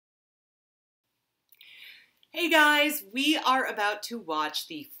Hey guys, we are about to watch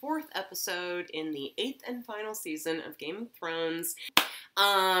the 4th episode in the 8th and final season of Game of Thrones.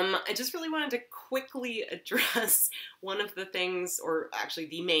 I just really wanted to quickly address one of the things, or actually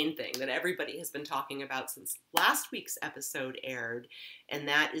the main thing, that everybody has been talking about since last week's episode aired, and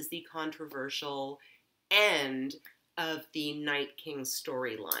that is the controversial end of the Night King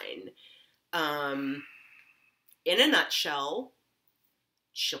storyline. In a nutshell,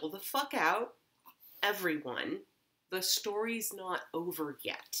 chill the fuck out, everyone. The story's not over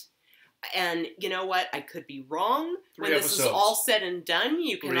yet. And you know what? I could be wrong. When this is all said and done,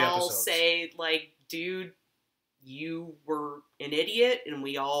 you can all say, like, dude, you were an idiot and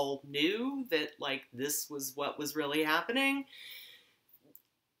we all knew that, like, this was what was really happening.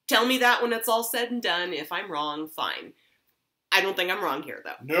 Tell me that when it's all said and done. If I'm wrong, fine. I don't think I'm wrong here,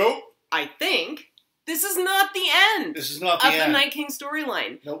 though. Nope. I think this is not the end. This is not the end of the Night King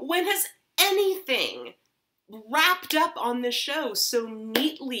storyline. Nope. When has anything wrapped up on this show so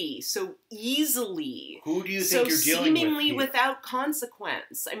neatly, so easily? Who do you think you're dealing with seemingly here? Without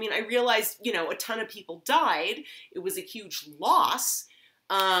consequence? I mean, I realized, you know, a ton of people died. It was a huge loss.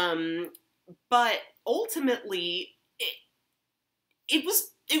 But ultimately, it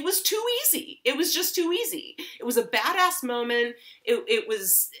was too easy. It was just too easy. It was a badass moment. It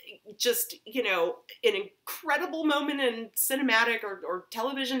was just, you know, an incredible moment in cinematic or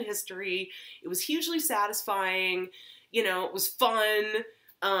television history. It was hugely satisfying. You know, it was fun.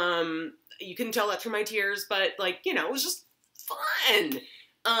 You can tell that through my tears, but, like, you know, it was just fun.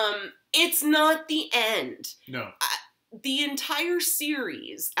 It's not the end. No. The entire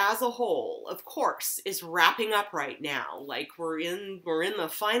series as a whole, of course, is wrapping up right now. Like, we're in the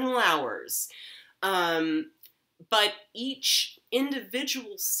final hours. But each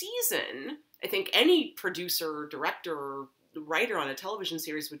individual season, I think any producer, director, writer on a television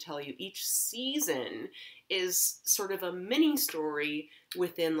series would tell you, each season is sort of a mini story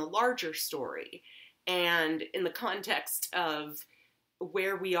within the larger story. And in the context of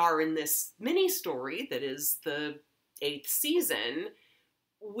where we are in this mini story that is the 8th season,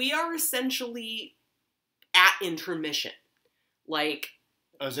 we are essentially at intermission. Like,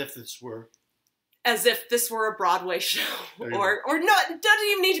 as if this were a Broadway show. Or not, it doesn't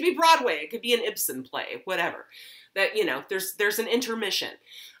even need to be Broadway. It could be an Ibsen play, whatever. That, you know, there's an intermission.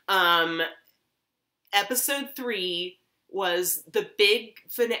 Episode 3 was the big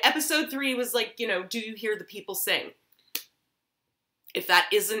finale. Episode 3 was like, you know, do you hear the people sing? If that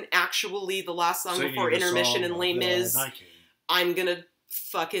isn't actually the last song before intermission in Les Mis, I'm gonna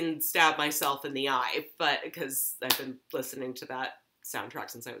fucking stab myself in the eye. But because I've been listening to that soundtrack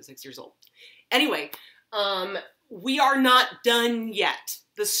since I was 6 years old. Anyway, we are not done yet.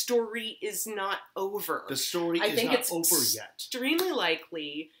 The story is not over. The story is not over yet. I think it's extremely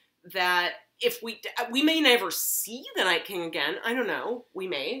likely that if we may never see the Night King again. I don't know. We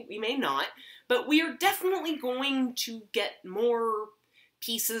may not. But we are definitely going to get more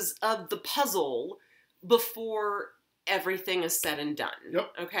pieces of the puzzle before everything is said and done.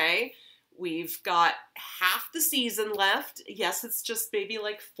 Yep. Okay? We've got half the season left. Yes, it's just maybe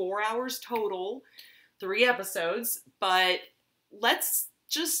like 4 hours total, 3 episodes, but let's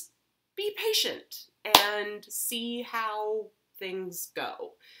just be patient and see how things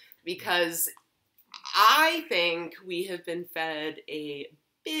go. Because I think we have been fed a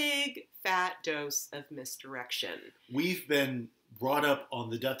big fat dose of misdirection. We've been brought up on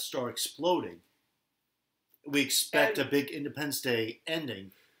the Death Star exploding. We expect a big Independence Day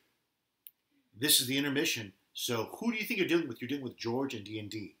ending. This is the intermission. So who do you think you're dealing with? You're dealing with George and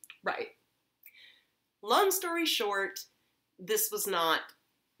D&D. Right. Long story short, this was not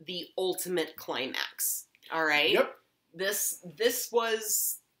the ultimate climax. All right? Yep. This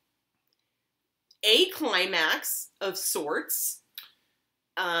was a climax of sorts.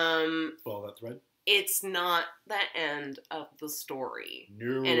 Follow that thread. It's not the end of the story.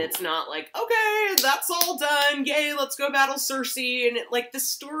 No. And it's not like, okay, that's all done. Yay, let's go battle Cersei. And the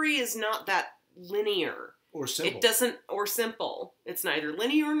story is not that linear. Or simple. It doesn't, or simple. It's neither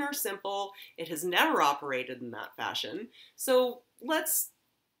linear nor simple. It has never operated in that fashion. So let's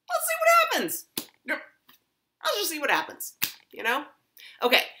see what happens. I'll just see what happens, you know?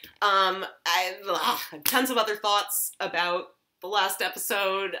 Okay, I have tons of other thoughts about the last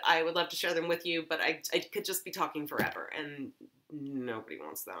episode. I would love to share them with you, but I could just be talking forever, and nobody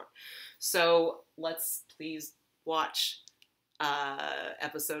wants that. So let's please watch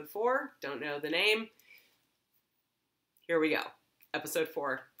episode 4. Don't know the name. Here we go. Episode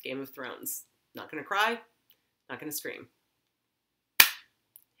 4, Game of Thrones. Not gonna cry, not gonna scream.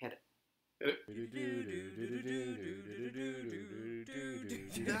 Hit it.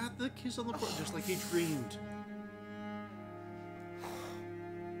 He got the kiss on the forehead just like he dreamed.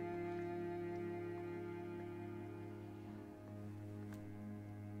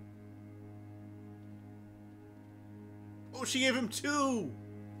 she gave him 2.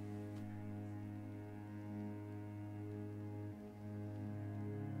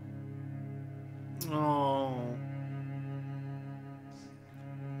 Oh.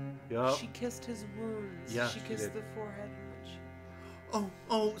 Yep. She kissed his wounds. Yeah, she she kissed did. the forehead.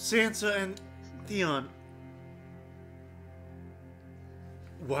 Oh, Sansa and Theon.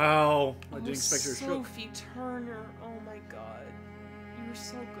 Wow. I didn't expect her to show. Sophie Turner. Oh my god. You were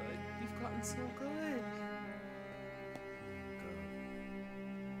so good. You've gotten so good.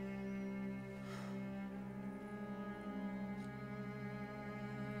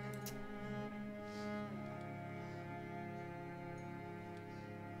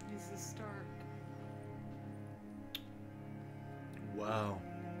 He's the Stark. Wow.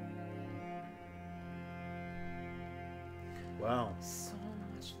 Wow. So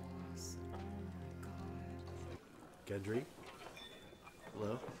much loss. Oh my god. Gendry?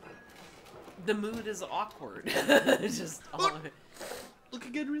 Hello? The mood is awkward. Just Look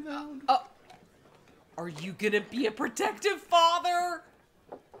at Gendry the Hound. Oh. Are you gonna be a protective father?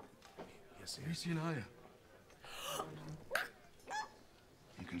 Yes, here's Arya.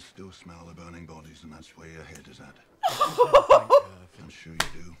 You can still smell the burning bodies, and that's where your head is at. I'm sure you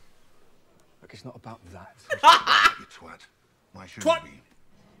do. Look, it's not about that. You twat. Why should Twat! you be?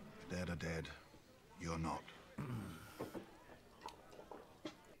 Dead are dead. You're not.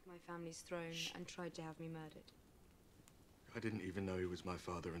 My family's throne and tried to have me murdered. I didn't even know he was my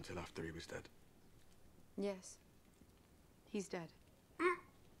father until after he was dead. Yes. He's dead.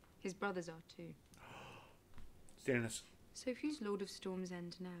 His brothers are too. Stannis. Sophie's Lord of Storm's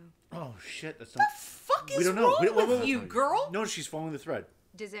End now. Oh, shit. That's not... What the fuck is We don't know. wrong with you, girl? No, she's following the thread.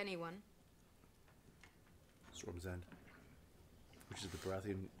 Does anyone? Storm's End. Which is the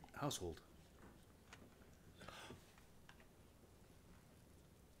Baratheon household.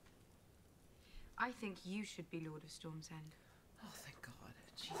 I think you should be Lord of Storm's End. Oh, thank God.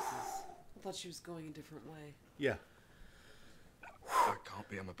 Jesus. I thought she was going a different way. Yeah. I can't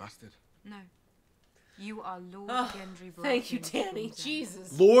be. I'm a bastard. No. You are Lord Gendry Baratheon. Thank you, of Dany. Storm's End.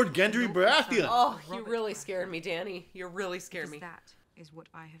 Jesus. Lord Gendry Baratheon. Oh, you Robert really Baratheon. scared me, Dany. You really scared Because me. that is what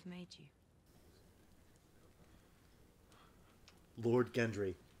I have made you. Lord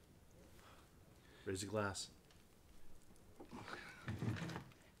Gendry. Raise a glass.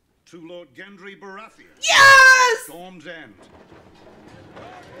 To Lord Gendry Baratheon. Yes! Storm's End.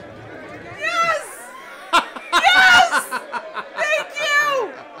 Yes! Yes! Thank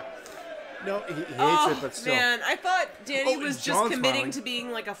you! No, he hates it, but still. Man, I thought Dany Oh, was just John's committing smiling. to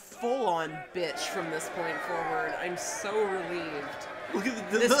being like a full-on bitch from this point forward. I'm so relieved. Look at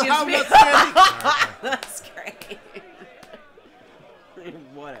the This gives Hound me... not standing. That's great.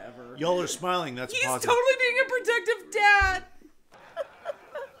 Whatever. Y'all are smiling. That's He's positive. totally being a protective dad.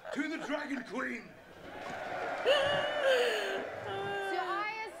 To the Dragon Queen. To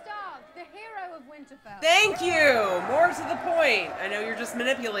Arya Stark, the hero of Winterfell. Thank you. More to the point. I know you're just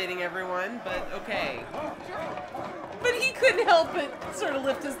manipulating everyone, but okay. But he couldn't help but sort of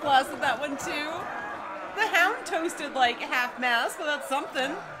lift his glass at that one too. The Hound toasted like half-mast, but that's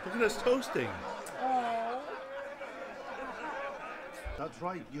something. Look at us toasting. Oh. That's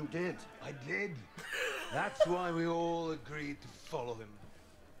right, you did. I did. That's why we all agreed to follow him.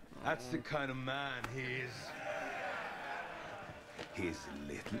 That's the kind of man he is. He's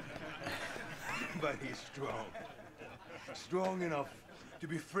little, but he's strong. Strong enough to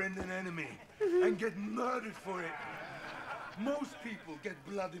befriend an enemy and get murdered for it. Most people get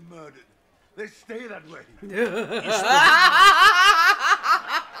bloody murdered. They stay that way.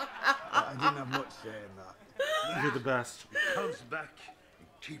 I didn't have much say in that. You're the best. Comes back and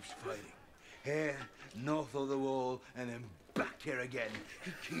keeps fighting. Here, north of the wall, and then back here again.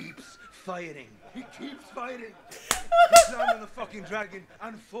 He keeps fighting. He keeps fighting. He climbed on the fucking dragon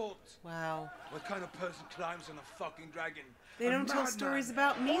and fought. Wow. What kind of person climbs on a fucking dragon? They don't tell stories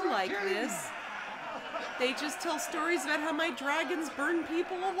about me like this. They just tell stories about how my dragons burn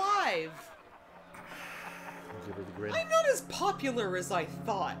people alive. Give her the grin. I'm not as popular as I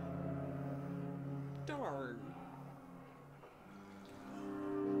thought. Darn.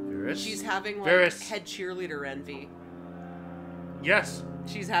 Varys? She's having like Varys. head cheerleader envy. Yes.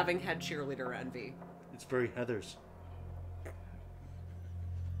 She's having head cheerleader envy. It's very Heather's.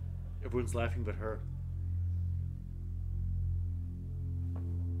 Everyone's laughing but her.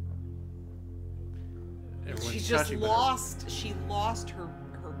 Everyone's She just touching but her. lost. She lost her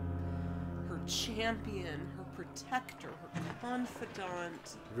champion, her protector, her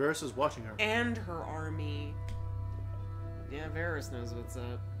confidant, Varys is watching her. and her army. Yeah, Varys knows what's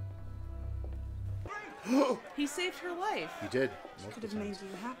up. He saved her life. He did. Could have made you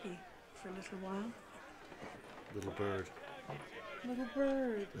happy for a little while. Little bird. Little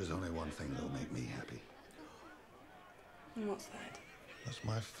bird. There's only one thing that'll make me happy. And what's that? That's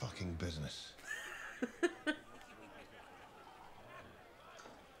my fucking business.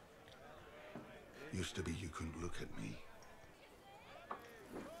 Used to be you couldn't look at me.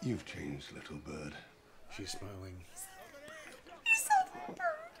 You've changed, little bird. She's smiling. He's a little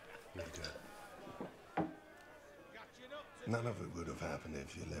bird. You're good. None of it would have happened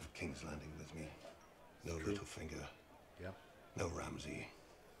if you left King's Landing with me. No Littlefinger. Yep. No Ramsay.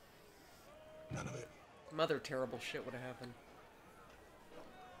 None of it. Some other terrible shit would have happened.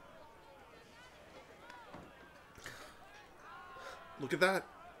 Look at that.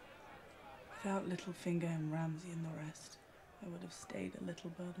 Without Littlefinger and Ramsay and the rest, I would have stayed a little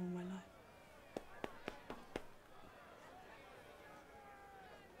bird all my life.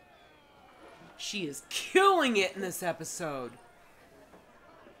 She is killing it in this episode.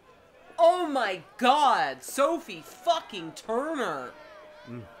 Oh my god, Sophie fucking Turner.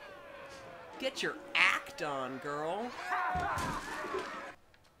 Get your act on, girl.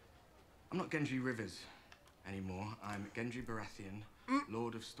 I'm not Gendry Rivers anymore. I'm Gendry Baratheon,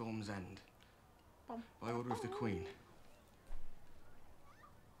 Lord of Storm's End. By order of the Queen.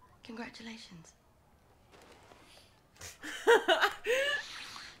 Congratulations.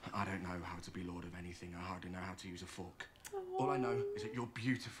 I don't know how to be Lord of anything. I hardly know how to use a fork. All I know is that you're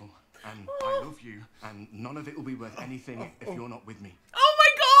beautiful, and I love you, and none of it will be worth anything if you're not with me. Oh my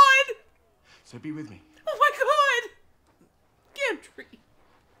god! So be with me. Oh my god! Gendry.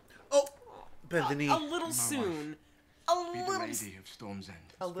 Oh, Bethany. A little soon. A Be the little lady of Storm's End.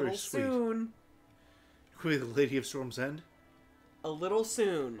 A very little sweet. soon. Queen of the Lady of Storm's End. A little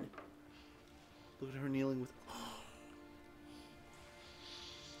soon. Look at her kneeling with.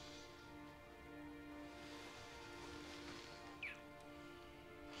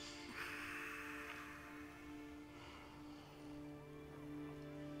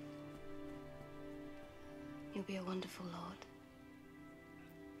 You'll be a wonderful lord.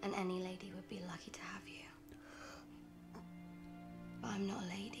 And any lady would be lucky to have you. But I'm not a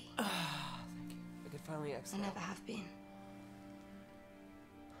lady. Thank you. I could finally I exhale. never have been.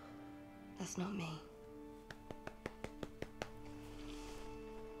 That's not me.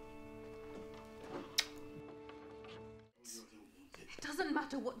 It doesn't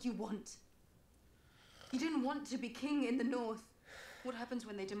matter what you want. You didn't want to be king in the north. What happens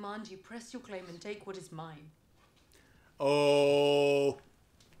when they demand you press your claim and take what is mine? Oh.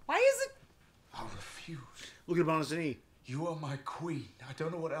 Why is it? I refuse. Look at him on his knee. You are my queen. I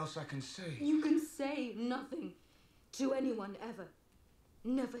don't know what else I can say. You can say nothing to anyone ever.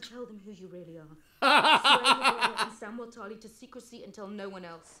 Never tell them who you really are. Swear your brother and Samuel Tarly to secrecy and tell no one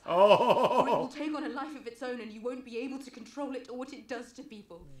else. Or it will take on a life of its own and you won't be able to control it or what it does to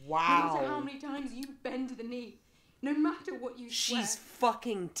people. Wow. No matter how many times you bend the knee. No matter what you swear. She's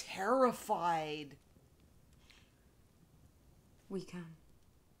fucking terrified. We can.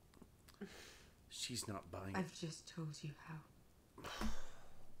 She's not buying. I've just told you how.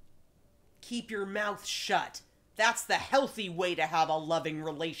 Keep your mouth shut. That's the healthy way to have a loving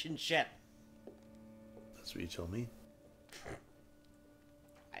relationship. That's what you told me.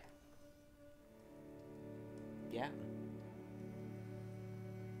 Yeah.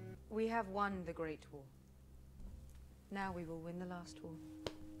 We have won the Great War. Now we will win the last war.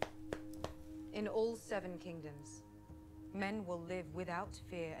 In all 7 kingdoms, men will live without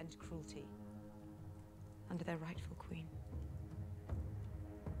fear and cruelty under their rightful queen.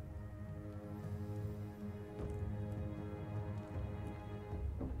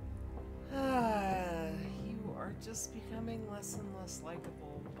 You are just becoming less and less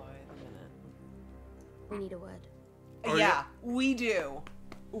likable by the minute. We need a word. Yeah, we do.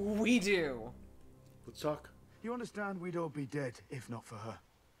 We do. Let's talk. You understand we'd all be dead if not for her.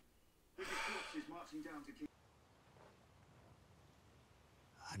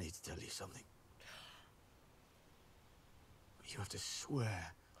 I need to tell you something. You have to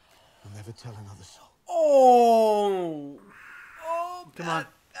swear you'll never tell another soul. Oh! Oh, Come on.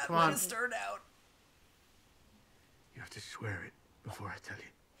 that Come might on. have stirred out. You have to swear it before I tell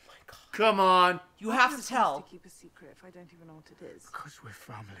you. Come on. You have to tell. To keep a secret if I don't even know what it is. Because we're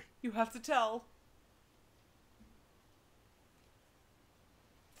family. You have to tell.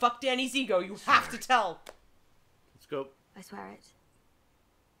 Fuck Dany's ego. You have to tell. Let's go. I swear it.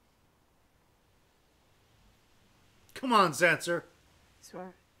 Come on, Sansa.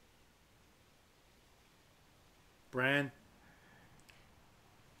 Swear. Bran.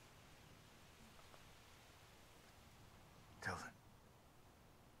 Tell them.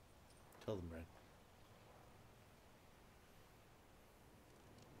 Tell them, Bran.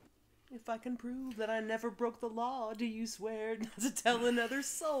 if I can prove that I never broke the law, do you swear not to tell another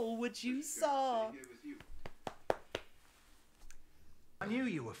soul what you saw? I knew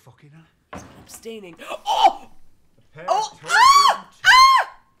you were fucking her. I'm abstaining. Oh! Oh!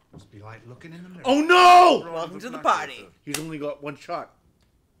 Must be like looking in the mirror. Oh no! Welcome to the party. He's only got one shot.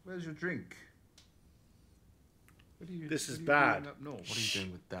 Where's your drink? This is bad. No. What are you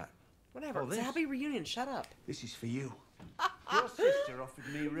doing with that? Whatever. It's a happy reunion. Shut up. This is for you. Your sister offered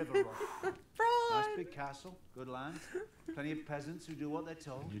me River Rock. Fraud. Nice big castle, good land, plenty of peasants who do what they're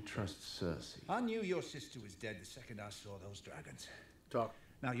told. You trust Cersei? I knew your sister was dead the second I saw those dragons. Talk.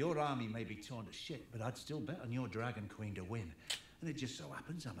 Now, your army may be torn to shit, but I'd still bet on your dragon queen to win. And it just so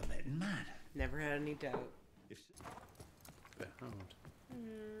happens I'm a betting man. Never had any doubt. If... The Hound.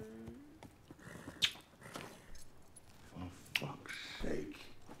 For fuck's sake.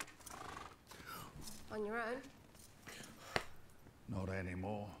 On your own? Not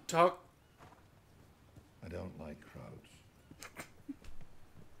anymore. Talk. I don't like crowds.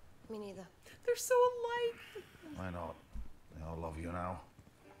 Me neither. They're so alike. Why not? They all love you now.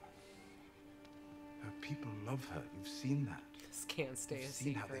 Her people love her. You've seen that. This can't stay a You've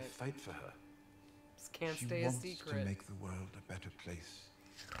seen how they secret. fight for her. This can't She stay a wants secret. to make the world a better place.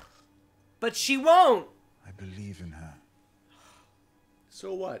 But she won't. I believe in her.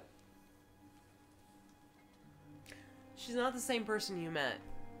 So what? She's not the same person you met,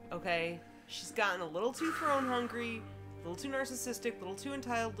 okay? She's gotten a little too throne hungry, a little too narcissistic, a little too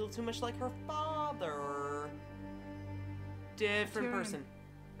entitled, a little too much like her father. Different Tyrion. person.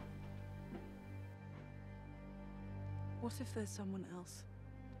 What if there's someone else?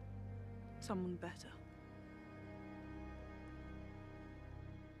 Someone better?